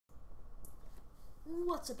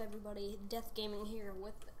What's up, everybody? Death Gaming here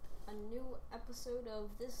with a new episode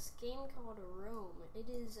of this game called Rome. It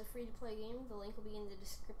is a free-to-play game. The link will be in the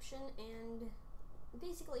description, and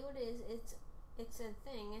basically what it is, it's a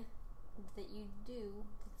thing that you do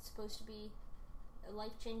that's supposed to be a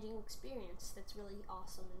life-changing experience that's really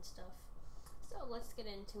awesome and stuff. So let's get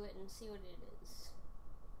into it and see what it is.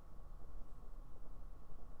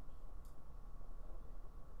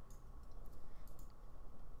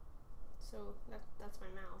 So that's my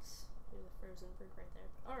mouse. There's a frozen bird right there.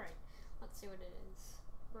 But alright, let's see what it is.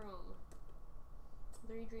 Rome.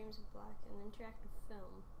 3 Dreams of Black, an interactive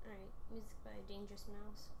film. Alright, music by Dangerous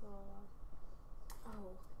Mouse. Blah, blah, blah.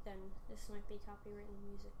 Oh, then this might be copywritten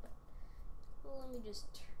music, but let me just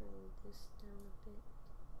turn this down a bit.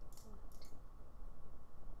 What?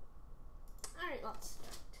 Alright, let's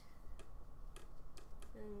start.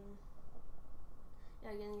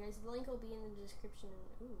 Yeah, again, guys, the link will be in the description.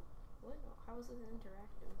 And ooh. What? How is it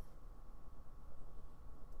interactive?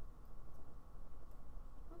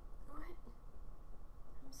 What?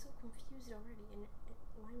 I'm so confused already. And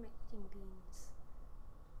why am I eating beans?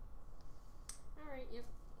 Alright, yep.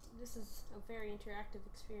 This is a very interactive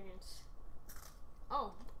experience.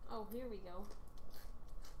 Oh, here we go.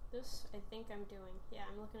 This, I think I'm doing. Yeah,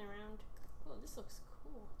 I'm looking around. Oh, this looks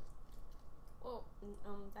cool. Oh,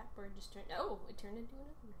 that bird just turned. Oh, it turned into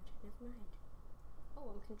another bird. Never mind. Oh,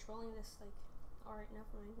 I'm controlling this, like, alright, never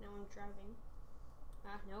mind, now I'm driving.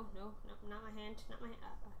 No, not my hand, not my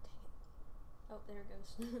hand, dang it. Oh, there it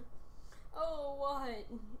goes. Oh, what?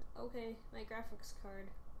 Okay, my graphics card.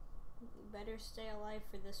 Better stay alive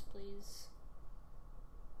for this, please.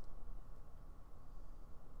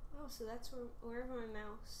 Oh, so that's wherever my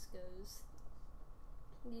mouse goes.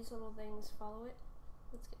 These little things follow it.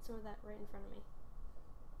 Let's get some of that right in front of me.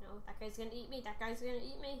 No, that guy's gonna eat me. That guy's gonna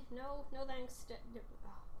eat me. No, no thanks.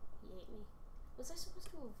 Oh, he ate me. Was I supposed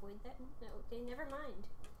to avoid that? No, okay, never mind.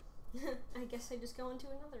 I guess I just go into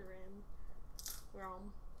another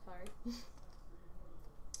realm. Sorry.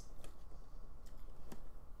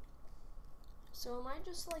 So am I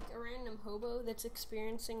just like a random hobo that's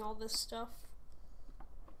experiencing all this stuff?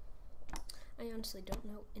 I honestly don't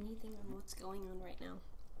know anything on what's going on right now.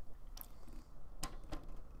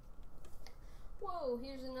 Whoa,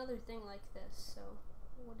 here's another thing like this. So,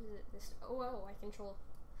 what is it? This. Oh, I control.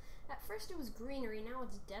 At first it was greenery, now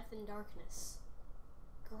it's death and darkness.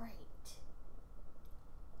 Great.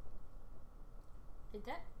 Did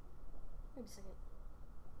that? Wait a second.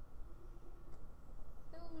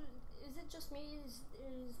 Oh, is it just me? Is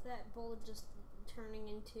that bullet just turning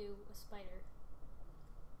into a spider?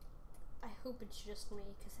 I hope it's just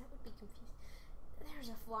me, because that would be confusing. There's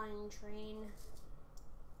a flying train.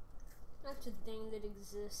 That's a thing that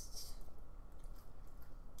exists.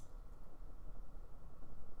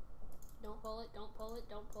 Don't pull it, don't pull it,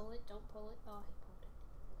 don't pull it, don't pull it. Oh, he pulled it.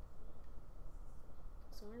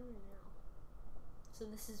 So where am I now? So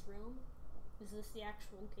this is Rome? Is this the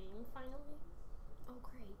actual game, finally? Oh,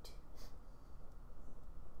 great.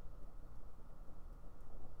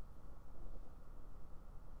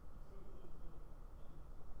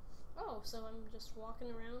 Oh, so I'm just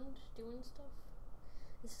walking around doing stuff?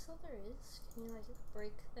 Is this all there is? Can you, like,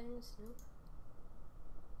 break things? Nope.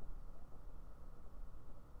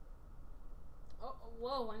 Oh,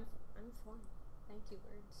 whoa, I'm flying. Thank you,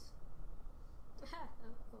 birds. Oh.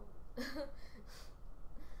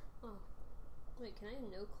 Oh. Wait, can I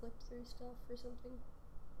no-clip through stuff or something?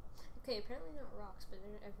 Okay, apparently not rocks, but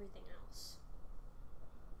everything else.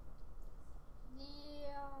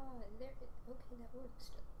 Yeah, there. Okay, that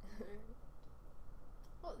works.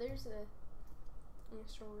 Oh, there's a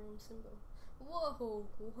extra room symbol. Whoa!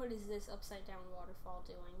 What is this upside down waterfall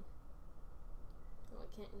doing? Oh, I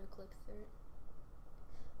can't no clip through it.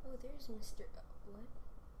 Oh, there's Mr. What?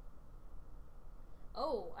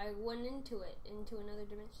 Oh, I went into it, into another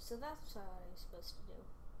dimension. So that's what I was supposed to do.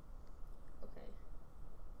 Okay.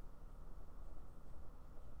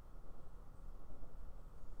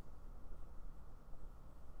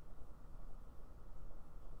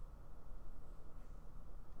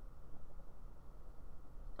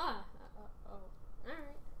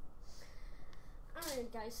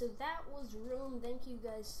 Alright guys, so that was Rome. Thank you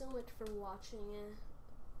guys so much for watching.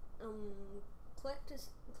 Click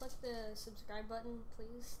the subscribe button,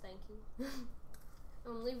 please. Thank you.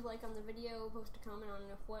 Leave a like on the video, post a comment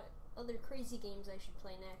on what other crazy games I should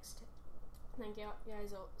play next. Thank you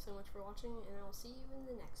guys so much for watching, and I will see you in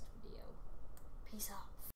the next video. Peace out.